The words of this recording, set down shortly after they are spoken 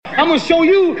I'm gonna show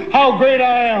you how great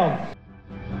I am.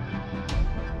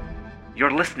 You're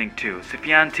listening to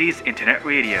Sufyanti's Internet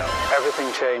Radio.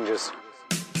 Everything changes.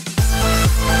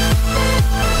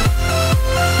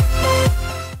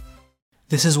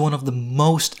 This is one of the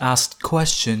most asked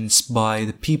questions by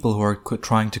the people who are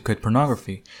trying to quit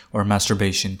pornography or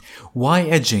masturbation. Why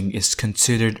edging is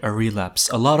considered a relapse?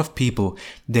 A lot of people,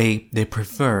 they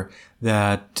prefer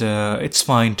that it's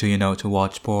fine to, to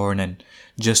watch porn and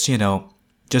just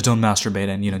don't masturbate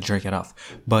and, jerk it off.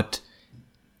 But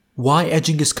why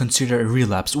edging is considered a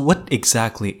relapse? What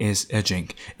exactly is edging?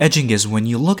 Edging is when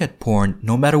you look at porn,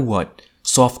 no matter what,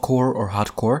 softcore or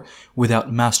hardcore,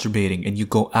 without masturbating, and you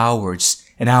go hours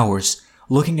and hours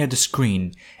looking at the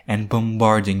screen and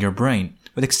bombarding your brain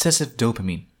with excessive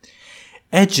dopamine.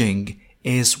 Edging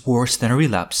is worse than a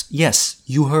relapse. Yes,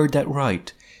 you heard that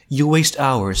right. You waste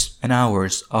hours and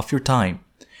hours of your time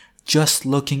just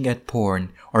looking at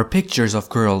porn or pictures of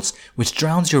girls, which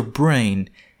drowns your brain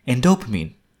in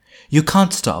dopamine. You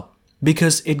can't stop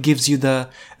because it gives you the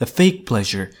fake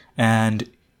pleasure, and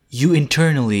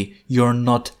you're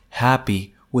not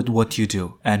happy with what you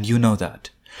do, and you know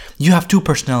that. You have two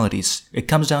personalities. It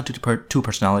comes down to two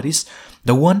personalities.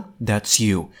 The one, that's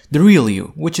you, the real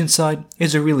you, which inside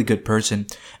is a really good person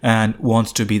and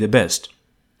wants to be the best.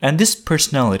 And this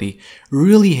personality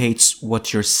really hates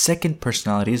what your second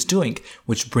personality is doing,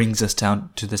 which brings us down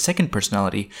to the second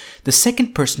personality. The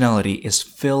second personality is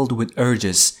filled with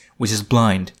urges, which is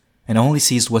blind and only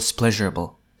sees what's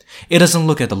pleasurable. It doesn't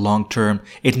look at the long term.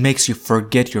 It makes you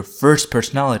forget your first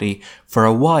personality for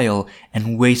a while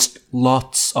and waste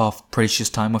lots of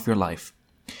precious time of your life.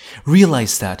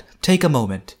 Realize that. Take a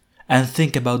moment and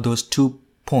think about those 2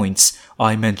 points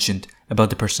I mentioned about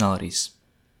the personalities.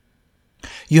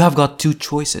 You have got 2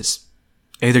 choices.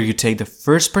 Either you take the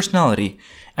first personality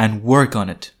and work on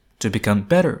it to become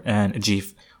better and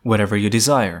achieve whatever you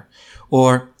desire,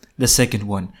 or the second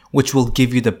one, which will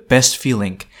give you the best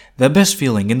feeling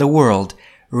in the world,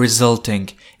 resulting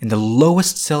in the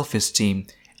lowest self-esteem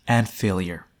and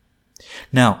failure.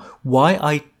 Now, why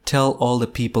I tell all the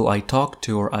people I talk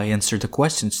to or I answer the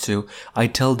questions to, I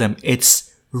tell them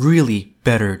it's really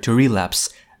better to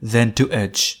relapse than to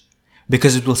edge,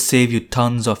 because it will save you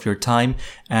tons of your time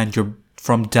and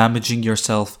from damaging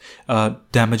yourself,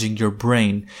 damaging your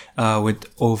brain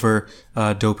with over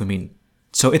dopamine.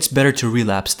 So it's better to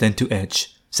relapse than to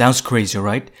edge. Sounds crazy,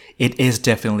 right? It is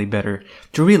definitely better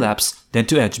to relapse than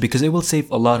to edge because it will save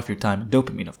a lot of your time and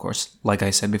dopamine, of course, like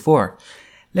I said before.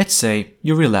 Let's say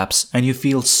you relapse and you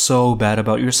feel so bad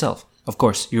about yourself. Of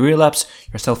course, you relapse,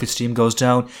 your self-esteem goes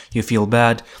down, you feel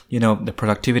bad, the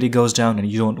productivity goes down and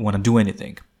you don't want to do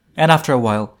anything. And after a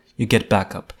while, you get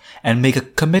back up and make a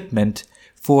commitment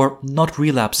for not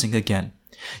relapsing again.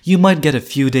 You might get a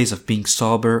few days of being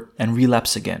sober and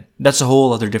relapse again. That's a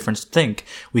whole other different thing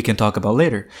we can talk about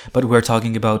later, but we're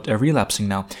talking about relapsing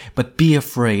now. But be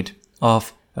afraid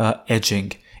of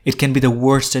edging. It can be the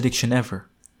worst addiction ever.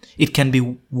 It can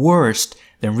be worse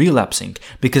than relapsing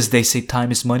because they say time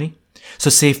is money. So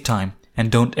save time and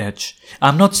don't edge.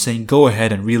 I'm not saying go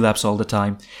ahead and relapse all the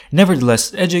time.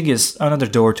 Nevertheless, edging is another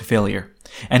door to failure,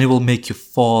 and it will make you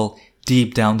fall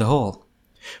deep down the hole.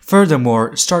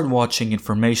 Furthermore, start watching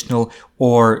informational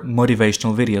or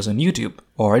motivational videos on YouTube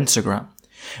or Instagram.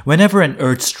 Whenever an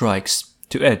urge strikes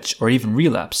to edge or even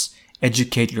relapse,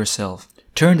 educate yourself.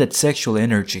 Turn that sexual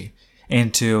energy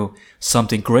into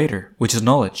something greater, which is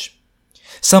knowledge.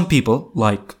 Some people,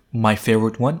 like my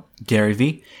favorite one, Gary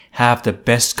Vee, have the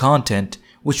best content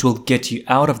which will get you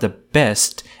out of the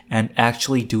best and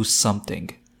actually do something.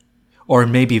 Or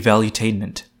maybe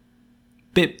valuetainment.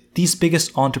 These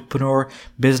biggest entrepreneur,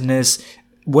 business,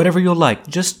 whatever you like,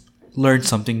 just learn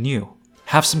something new.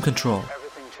 Have some control.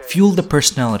 Fuel the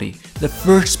personality, the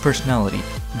first personality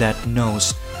that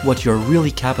knows what you're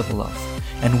really capable of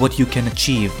and what you can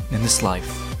achieve in this life.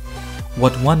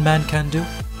 What one man can do,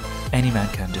 any man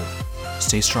can do.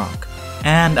 Stay strong.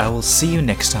 And I will see you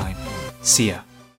next time. See ya.